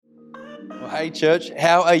Well, hey church,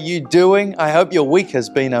 how are you doing? I hope your week has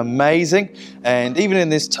been amazing. And even in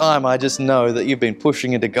this time, I just know that you've been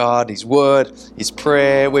pushing into God, His Word, His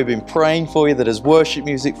prayer. We've been praying for you that His worship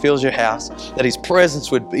music fills your house, that His presence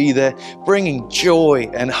would be there, bringing joy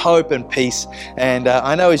and hope and peace. And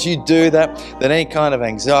I know as you do that, that any kind of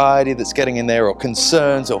anxiety that's getting in there or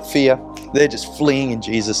concerns or fear, they're just fleeing in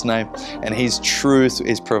Jesus' name. And His truth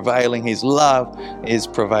is prevailing. His love is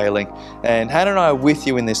prevailing. And Hannah and I are with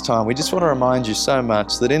you in this time. We just want to remind you so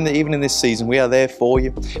much that even in this season, we are there for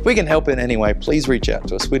you. If we can help in any way, please reach out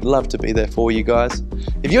to us. We'd love to be there for you guys.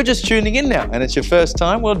 If you're just tuning in now and it's your first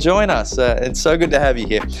time, well, join us. It's so good to have you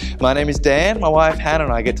here. My name is Dan. My wife Hannah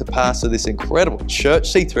and I get to pastor this incredible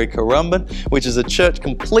church, C3 Currumbin, which is a church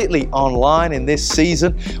completely online in this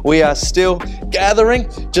season. We are still gathering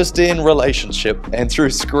just in relationship and through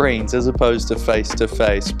screens as opposed to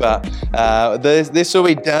face. But this will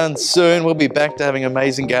be done soon. We'll be back to having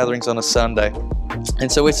amazing gatherings on a Sunday.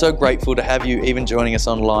 And so we're so grateful to have you even joining us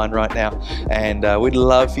online right now. And we'd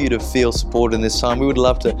love for you to feel supported in this time. We would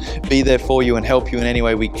love to be there for you and help you in any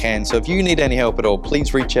way we can. So if you need any help at all,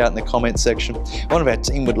 please reach out in the comment section. One of our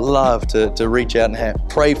team would love to reach out and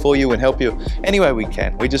pray for you and help you any way we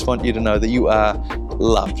can. We just want you to know that you are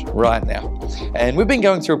loved right now. And we've been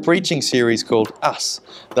going through a preaching series called Us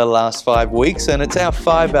the last 5 weeks, and it's our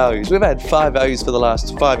 5 values. We've had 5 values for the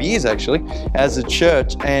last 5 years actually as a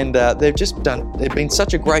church, and they've been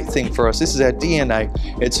such a great thing for us. This is our DNA.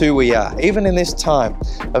 It's who we are. Even in this time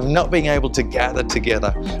of not being able to gather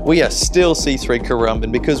together, we are still C3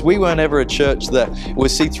 Currumbin, because we weren't ever a church that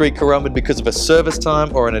was C3 Currumbin because of a service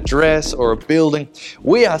time or an address or a building.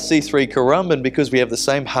 We are C3 Currumbin because we have the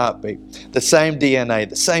same heartbeat, the same DNA,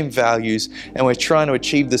 the same values, and we're trying to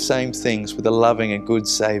achieve the same things with a loving and good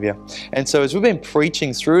Savior. And so as we've been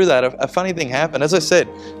preaching through that, a funny thing happened. As I said,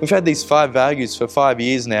 we've had these 5 values for 5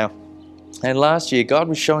 years now. And last year, God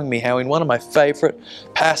was showing me how in one of my favorite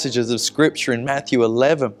passages of Scripture in Matthew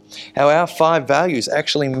 11, how our 5 values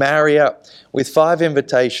actually marry up with 5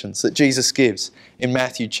 invitations that Jesus gives in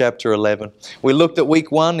Matthew chapter 11. We looked at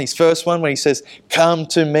week 1, his first one, when he says, "Come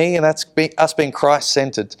to me," and that's us being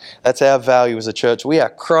Christ-centered. That's our value as a church. We are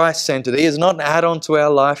Christ-centered. He is not an add-on to our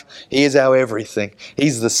life. He is our everything.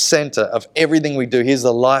 He's the center of everything we do. He's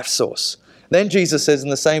the life source. Then Jesus says in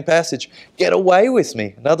the same passage, "Get away with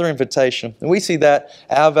me," another invitation. And we see that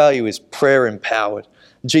our value is prayer empowered.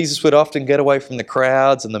 Jesus would often get away from the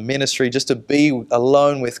crowds and the ministry just to be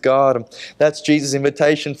alone with God. And that's Jesus'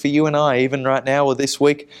 invitation for you and I, even right now or this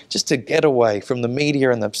week, just to get away from the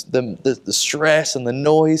media and the stress and the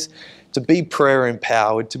noise, to be prayer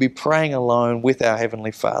empowered, to be praying alone with our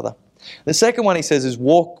Heavenly Father. The second one he says is,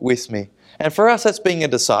 "Walk with me." And for us, that's being a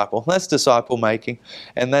disciple. That's disciple making.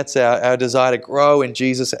 And that's our desire to grow in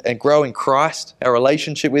Jesus and grow in Christ, our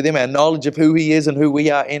relationship with Him, our knowledge of who He is and who we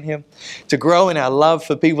are in Him. To grow in our love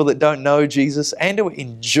for people that don't know Jesus, and to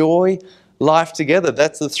enjoy life together.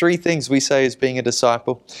 That's the 3 things we say as being a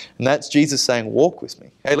disciple. And that's Jesus saying, "Walk with me."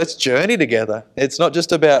 Hey, let's journey together. It's not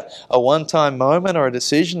just about a one-time moment or a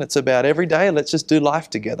decision. It's about every day. Let's just do life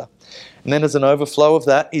together. And then as an overflow of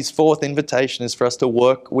that, His 4th invitation is for us to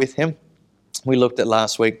work with Him. We looked at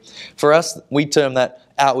last week. For us, we term that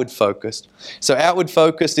outward focused. So outward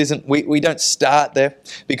focused isn't, we don't start there,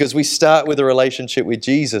 because we start with a relationship with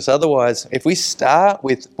Jesus. Otherwise, if we start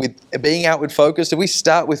with being outward focused, if we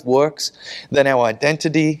start with works, then our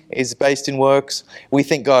identity is based in works. We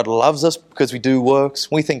think God loves us because we do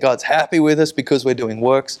works. We think God's happy with us because we're doing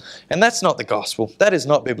works. And that's not the gospel. That is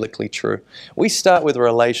not biblically true. We start with a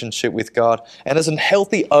relationship with God, and as a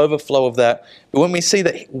healthy overflow of that, when we see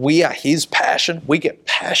that we are His passion, we get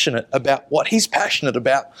passionate about what He's passionate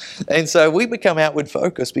about. And so we become outward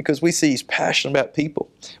focused because we see He's passionate about people.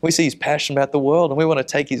 We see He's passionate about the world, and we want to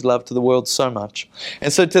take His love to the world so much.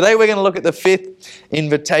 And so today we're going to look at the 5th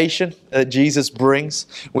invitation that Jesus brings,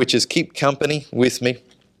 which is keep company with me.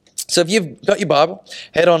 So if you've got your Bible,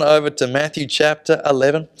 head on over to Matthew chapter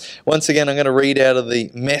 11. Once again, I'm going to read out of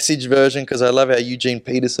the Message version because I love how Eugene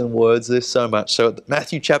Peterson words this so much. So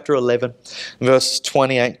Matthew chapter 11, verses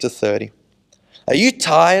 28 to 30. Are you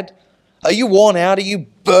tired? Are you worn out? Are you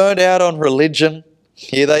burned out on religion?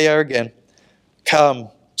 Here they are again. Come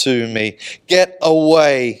to me. Get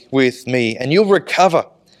away with me, and you'll recover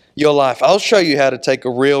your life. I'll show you how to take a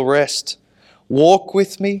real rest. Walk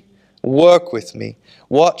with me. Work with me.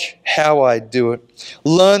 Watch how I do it.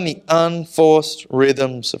 Learn the unforced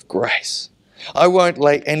rhythms of grace. I won't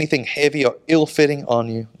lay anything heavy or ill-fitting on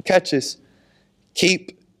you. Catch this.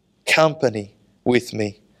 Keep company with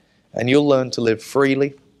me, and you'll learn to live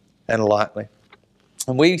freely and lightly.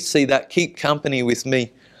 And we see that keep company with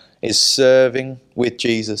me is serving with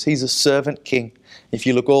Jesus. He's a servant king. If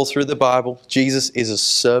you look all through the Bible, Jesus is a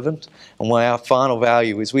servant, and what our final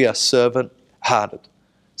value is, we are servant-hearted.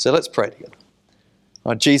 So let's pray together.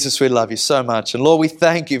 Oh, Jesus, we love you so much. And Lord, we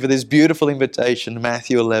thank you for this beautiful invitation in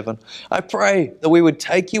Matthew 11. I pray that we would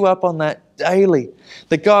take you up on that daily.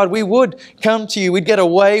 That God, we would come to you, we'd get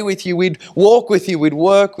away with you, we'd walk with you, we'd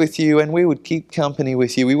work with you, and we would keep company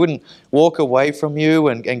with you. We wouldn't walk away from you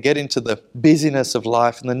and get into the busyness of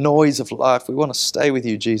life and the noise of life. We want to stay with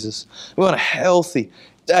you, Jesus. We want a healthy,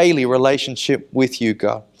 daily relationship with you,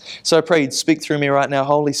 God. So I pray you'd speak through me right now.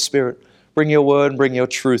 Holy Spirit, bring your word and bring your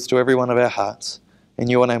truth to every one of our hearts. In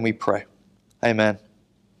your name we pray. Amen.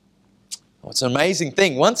 Well, it's an amazing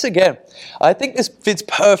thing. Once again, I think this fits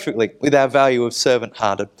perfectly with our value of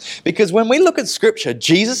servant-hearted. Because when we look at Scripture,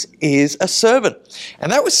 Jesus is a servant.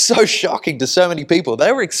 And that was so shocking to so many people.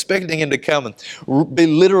 They were expecting him to come and be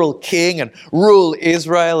literal king and rule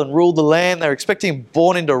Israel and rule the land. They were expecting him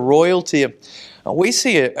born into royalty. And we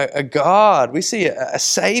see a God, we see a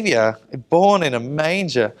Savior born in a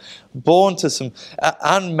manger, born to some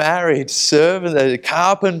unmarried servant, a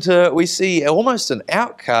carpenter. We see almost an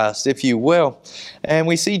outcast, if you will. And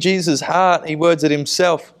we see Jesus' heart. He words it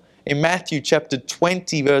himself in Matthew chapter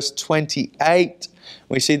 20, verse 28.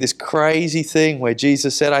 We see this crazy thing where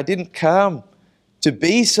Jesus said, I didn't come to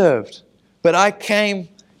be served, but I came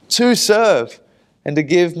to serve and to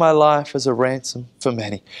give my life as a ransom for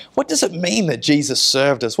many. What does it mean that Jesus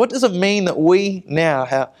served us? What does it mean that we now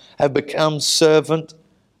have become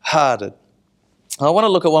servant-hearted? I want to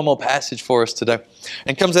look at one more passage for us today.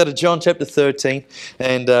 It comes out of John chapter 13.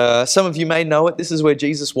 And some of you may know it. This is where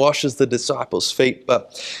Jesus washes the disciples' feet.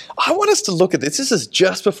 But I want us to look at this. This is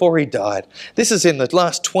just before he died. This is in the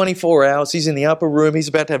last 24 hours. He's in the upper room. He's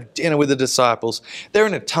about to have dinner with the disciples. They're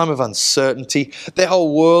in a time of uncertainty. Their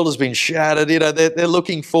whole world has been shattered. They're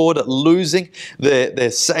looking forward at losing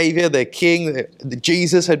their Savior, their King.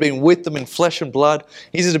 Jesus had been with them in flesh and blood.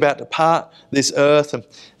 He's about to part this earth. And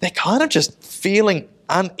they're kind of just feeling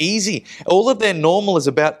uneasy. All of their normal is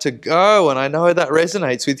about to go, and I know that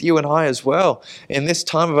resonates with you and I as well in this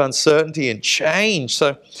time of uncertainty and change.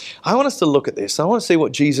 So I want us to look at this. I want to see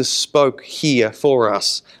what Jesus spoke here for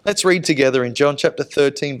us. Let's read together in John chapter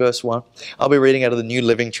 13, verse 1. I'll be reading out of the New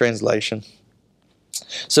Living Translation.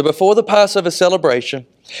 So before the Passover celebration,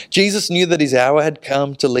 Jesus knew that his hour had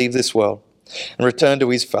come to leave this world and return to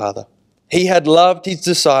his Father. He had loved his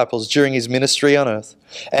disciples during his ministry on earth,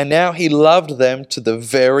 and now he loved them to the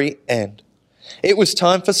very end. It was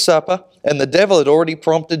time for supper, and the devil had already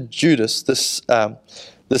prompted Judas, the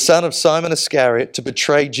son of Simon Iscariot, to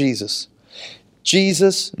betray Jesus.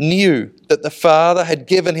 Jesus knew that the Father had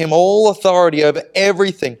given him all authority over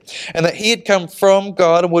everything, and that he had come from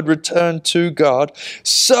God and would return to God.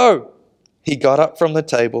 So he got up from the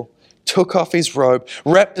table, took off his robe,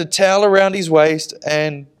 wrapped a towel around his waist,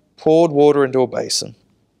 and poured water into a basin.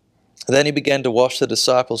 Then he began to wash the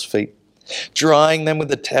disciples' feet, drying them with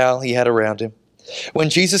the towel he had around him.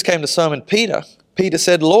 When Jesus came to Simon Peter, Peter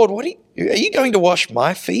said, Lord, are you going to wash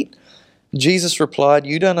my feet? Jesus replied,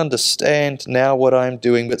 you don't understand now what I am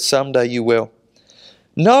doing, but someday you will.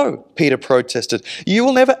 No, Peter protested, you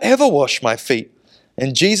will never ever wash my feet.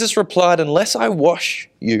 And Jesus replied, unless I wash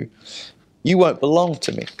you, you won't belong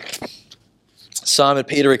to me. Simon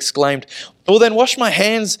Peter exclaimed, well then wash my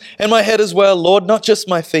hands and my head as well, Lord, not just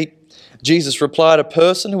my feet. Jesus replied, a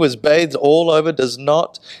person who is bathed all over does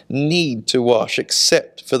not need to wash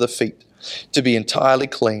except for the feet, to be entirely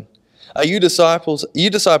clean. You disciples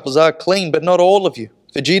are clean, but not all of you.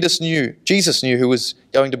 For Jesus knew who was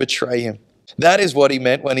going to betray him. That is what he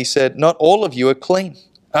meant when he said, not all of you are clean.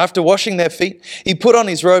 After washing their feet, he put on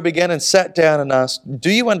his robe again and sat down and asked, do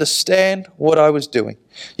you understand what I was doing?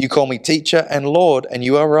 You call me teacher and Lord, and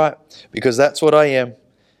you are right, because that's what I am.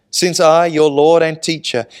 Since I, your Lord and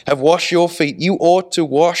teacher, have washed your feet, you ought to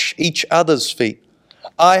wash each other's feet.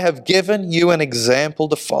 I have given you an example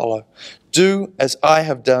to follow. Do as I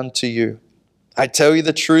have done to you. I tell you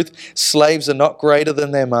the truth, slaves are not greater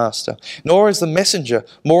than their master, nor is the messenger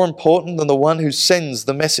more important than the one who sends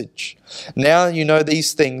the message. Now you know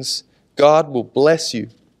these things, God will bless you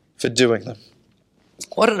for doing them.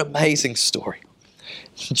 What an amazing story.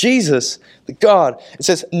 Jesus, the God, it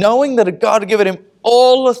says, knowing that a God had given him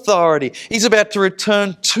all authority, he's about to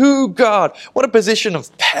return to God. What a position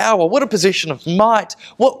of power, what a position of might.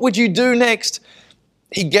 What would you do next?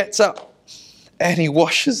 He gets up and he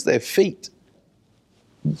washes their feet.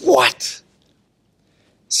 What?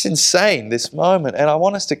 It's insane, this moment. And I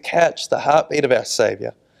want us to catch the heartbeat of our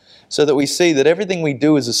Savior so that we see that everything we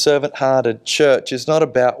do as a servant-hearted church is not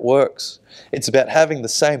about works. It's about having the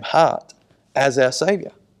same heart as our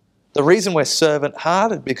Savior. The reason we're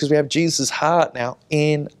servant-hearted, because we have Jesus' heart now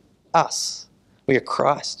in us. We are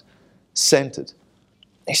Christ-centered.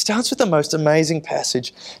 He starts with the most amazing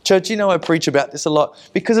passage. Church, you know I preach about this a lot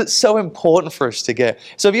because it's so important for us to get.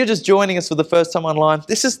 So if you're just joining us for the first time online,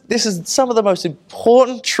 this is some of the most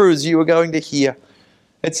important truths you are going to hear.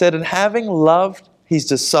 It said, and having loved his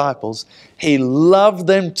disciples, he loved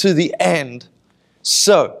them to the end.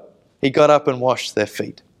 So he got up and washed their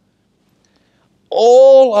feet.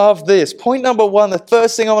 All of this, point number one, the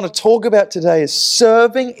first thing I want to talk about today is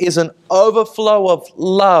serving is an overflow of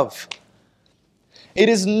love. It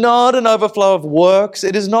is not an overflow of works.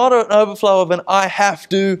 It is not an overflow of an I have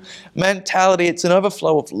to mentality. It's an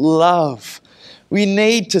overflow of love. You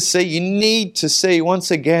need to see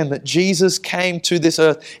once again that Jesus came to this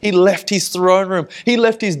earth. He left his throne room. He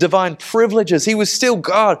left his divine privileges. He was still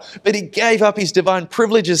God, but he gave up his divine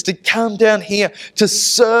privileges to come down here to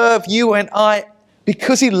serve you and I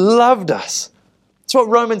because he loved us. That's what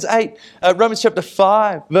Romans chapter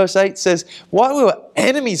 5, verse 8 says. While we were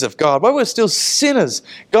enemies of God, while we were still sinners,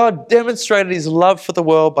 God demonstrated his love for the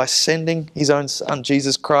world by sending his own Son,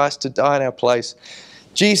 Jesus Christ, to die in our place.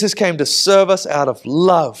 Jesus came to serve us out of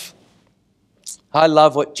love. I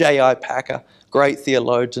love what J.I. Packer, great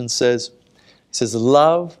theologian, says. He says,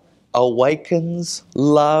 love awakens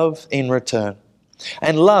love in return.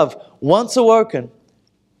 And love, once awoken,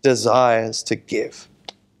 desires to give.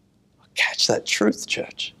 Catch that truth,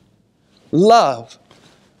 church. Love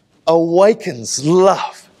awakens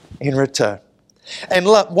love in return. And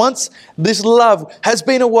once this love has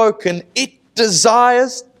been awoken, it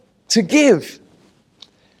desires to give.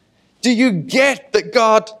 Do you get that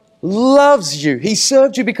God loves you? He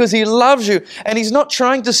served you because he loves you. And he's not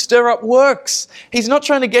trying to stir up works. He's not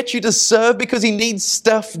trying to get you to serve because he needs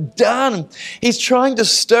stuff done. He's trying to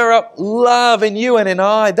stir up love in you and in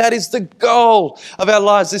I. That is the goal of our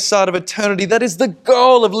lives this side of eternity. That is the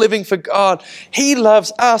goal of living for God. He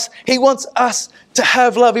loves us. He wants us to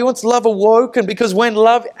have love. He wants love awoken, because when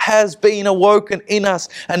love has been awoken in us,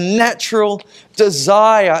 a natural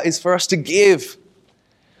desire is for us to give.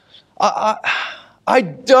 I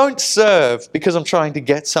don't serve because I'm trying to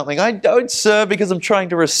get something. I don't serve because I'm trying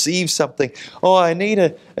to receive something. Oh, I need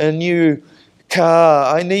a new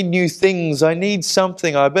car. I need new things. I need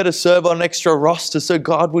something. I better serve on an extra roster so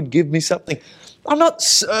God would give me something. I'm not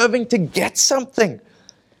serving to get something.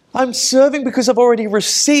 I'm serving because I've already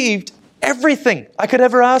received everything I could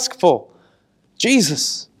ever ask for.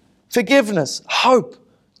 Jesus, forgiveness, hope,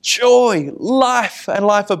 joy, life, and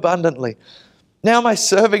life abundantly. Now my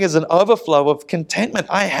serving is an overflow of contentment.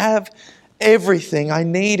 I have everything I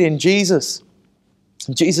need in Jesus.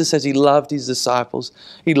 Jesus says he loved his disciples.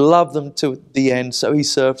 He loved them to the end, so he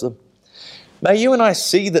served them. May you and I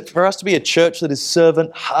see that for us to be a church that is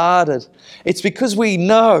servant-hearted, it's because we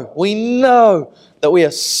know that we are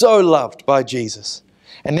so loved by Jesus.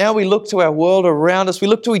 And now we look to our world around us. We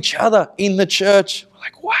look to each other in the church. We're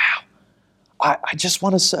like, wow, I just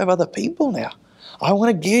want to serve other people now. I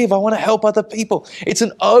want to give. I want to help other people. It's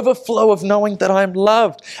an overflow of knowing that I'm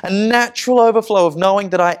loved. A natural overflow of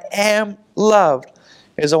knowing that I am loved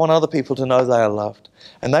is I want other people to know they are loved.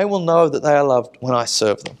 And they will know that they are loved when I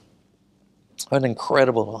serve them. What an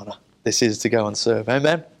incredible honor this is to go and serve.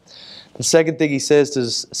 Amen? The second thing he says to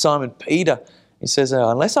Simon Peter, he says,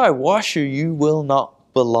 unless I wash you, you will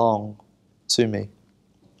not belong to me.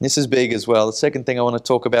 This is big as well. The second thing I want to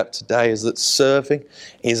talk about today is that serving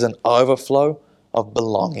is an overflow of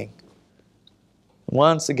belonging.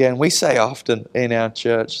 Once again, we say often in our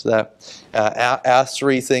church that our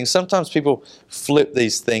three things, sometimes people flip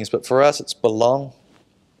these things, but for us it's belong,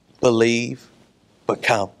 believe,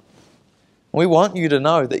 become. We want you to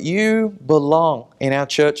know that you belong in our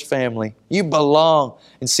church family. You belong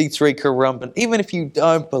in C3 Currumbin. Even if you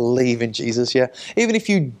don't believe in Jesus yet, even if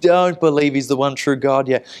you don't believe he's the one true God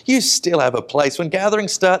yet, you still have a place. When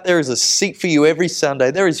gatherings start, there is a seat for you every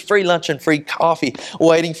Sunday. There is free lunch and free coffee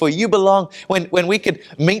waiting for you. You belong. When we could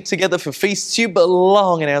meet together for feasts, you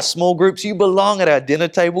belong in our small groups. You belong at our dinner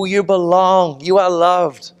table. You belong. You are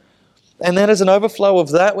loved. And then as an overflow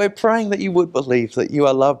of that, we're praying that you would believe that you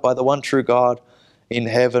are loved by the one true God in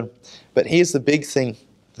heaven. But here's the big thing.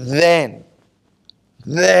 Then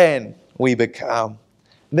we become.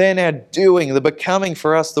 Then our doing, the becoming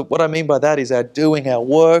for us, what I mean by that is our doing, our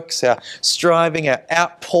works, our striving, our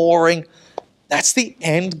outpouring. That's the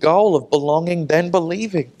end goal of belonging, then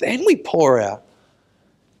believing. Then we pour out.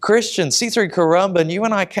 Christians, C3 Currumbin, you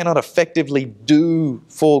and I cannot effectively do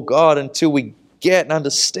for God until we get and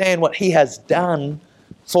understand what he has done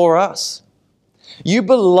for us. You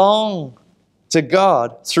belong to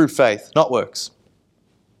God through faith, not works.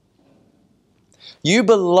 You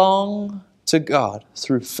belong to God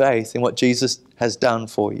through faith in what Jesus has done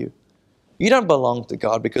for you. You don't belong to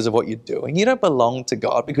God because of what you're doing. You don't belong to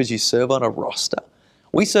God because you serve on a roster.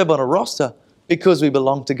 We serve on a roster because we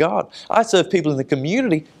belong to God. I serve people in the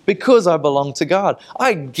community because I belong to God.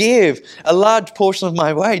 I give a large portion of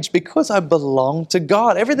my wage because I belong to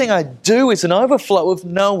God. Everything I do is an overflow of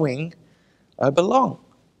knowing I belong.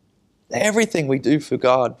 Everything we do for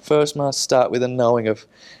God first must start with a knowing of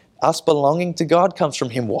us belonging to God comes from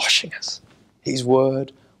Him washing us. His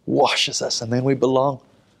Word washes us, and then we belong.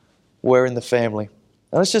 We're in the family.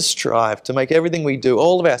 And let's just strive to make everything we do,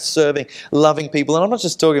 all of our serving, loving people, and I'm not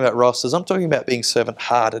just talking about rosters, I'm talking about being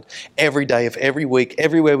servant-hearted every day of every week,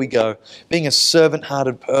 everywhere we go. Being a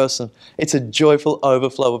servant-hearted person, it's a joyful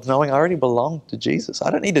overflow of knowing I already belong to Jesus.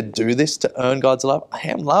 I don't need to do this to earn God's love. I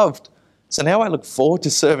am loved. So now I look forward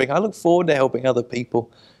to serving. I look forward to helping other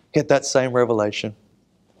people get that same revelation.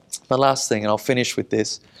 The last thing, and I'll finish with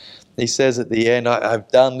this. He says at the end, I've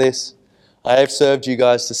done this. I have served you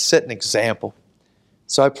guys to set an example.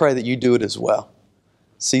 So I pray that you do it as well.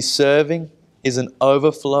 See, serving is an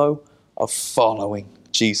overflow of following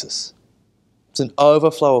Jesus. It's an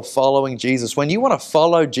overflow of following Jesus. When you want to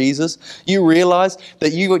follow Jesus, you realize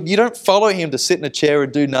that you don't follow Him to sit in a chair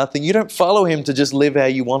and do nothing. You don't follow Him to just live how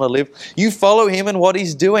you want to live. You follow Him and what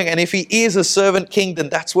He's doing. And if He is a servant king, then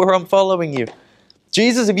that's where I'm following you.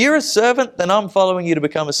 Jesus, if you're a servant, then I'm following you to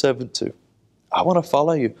become a servant too. I want to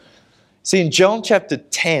follow you. See, in John chapter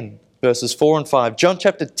 10, verses 4 and 5, John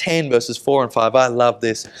chapter 10, verses 4 and 5, I love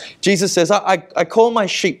this. Jesus says, I call my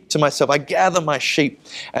sheep to myself. I gather my sheep.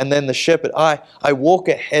 And then the shepherd, I walk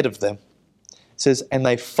ahead of them. It says, and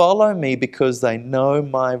they follow me because they know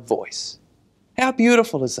my voice. How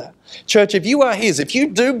beautiful is that? Church, if you are His, if you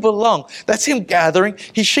do belong, that's Him gathering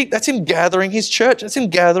His sheep. That's Him gathering His church. That's Him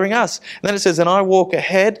gathering us. And then it says, and I walk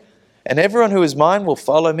ahead, and everyone who is mine will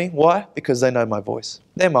follow me. Why? Because they know my voice.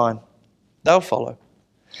 They're mine. They'll follow.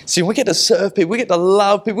 See, we get to serve people, we get to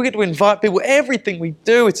love people, we get to invite people. Everything we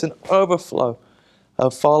do, it's an overflow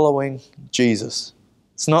of following Jesus.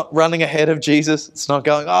 It's not running ahead of Jesus. It's not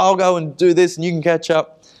going, I'll go and do this and you can catch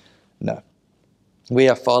up. No. We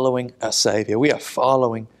are following our Savior. We are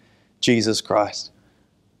following Jesus Christ.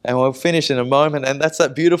 And we'll finish in a moment. And that's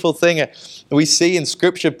that beautiful thing we see in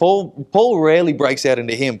Scripture. Paul rarely breaks out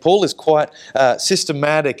into hymn. Paul is quite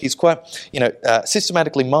systematic. He's quite,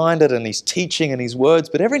 systematically minded, and he's teaching and his words.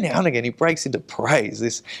 But every now and again, he breaks into praise.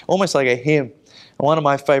 This almost like a hymn. And one of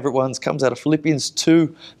my favorite ones comes out of Philippians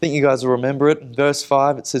 2. I think you guys will remember it. In verse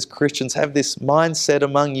 5, it says, Christians, have this mindset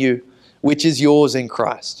among you, which is yours in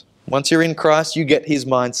Christ. Once you're in Christ, you get His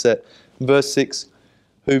mindset. Verse 6,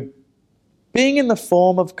 who being in the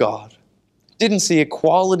form of God, didn't see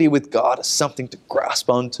equality with God as something to grasp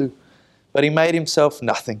onto, but He made Himself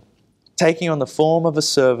nothing, taking on the form of a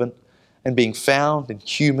servant and being found in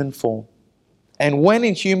human form. And when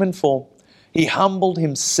in human form, He humbled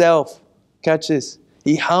Himself. Catch this.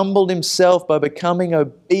 He humbled Himself by becoming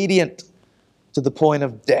obedient to the point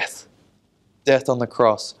of death. Death on the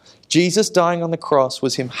cross. Jesus dying on the cross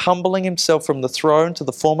was Him humbling Himself from the throne to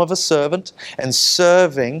the form of a servant and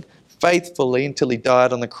serving faithfully until He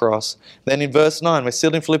died on the cross. Then in verse 9, we're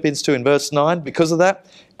still in Philippians 2, in verse 9, because of that,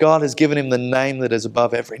 God has given Him the name that is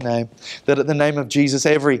above every name. That at the name of Jesus,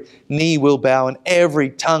 every knee will bow and every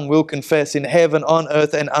tongue will confess in heaven, on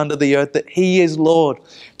earth, and under the earth that He is Lord,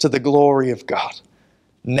 to the glory of God.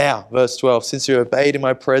 Now, verse 12, since you obeyed in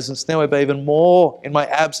my presence, now obey even more in my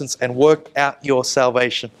absence and work out your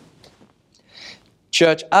salvation.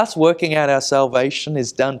 Church, us working out our salvation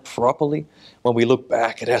is done properly when we look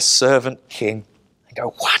back at our servant king and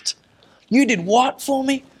go, what? You did what for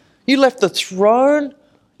me? You left the throne?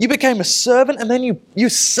 You became a servant and then you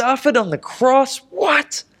suffered on the cross?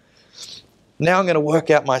 What? Now I'm going to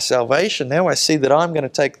work out my salvation. Now I see that I'm going to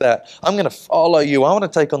take that. I'm going to follow you. I want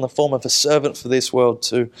to take on the form of a servant for this world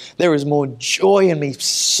too. There is more joy in me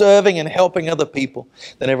serving and helping other people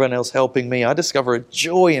than everyone else helping me. I discover a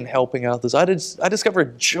joy in helping others. I discover a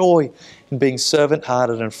joy in being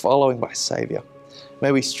servant-hearted and following my Savior.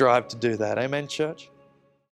 May we strive to do that. Amen, church?